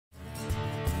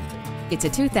It's a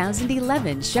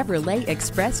 2011 Chevrolet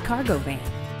Express cargo van.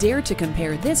 Dare to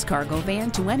compare this cargo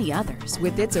van to any others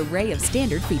with its array of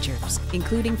standard features,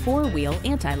 including four-wheel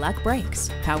anti-lock brakes,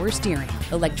 power steering,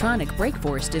 electronic brake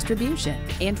force distribution,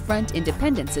 and front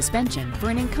independent suspension for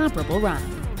an incomparable ride.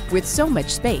 With so much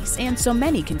space and so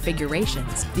many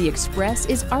configurations, the Express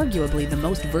is arguably the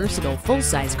most versatile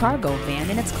full-size cargo van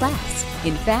in its class.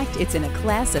 In fact, it's in a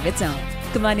class of its own.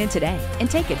 Come on in today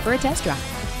and take it for a test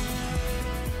drive.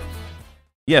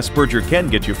 Yes, Berger can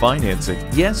get you financing.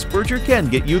 Yes, Berger can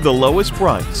get you the lowest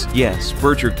price. Yes,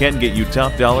 Berger can get you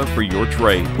top dollar for your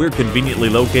trade. We're conveniently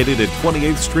located at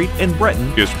 28th Street in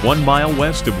Breton, just 1 mile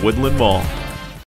west of Woodland Mall.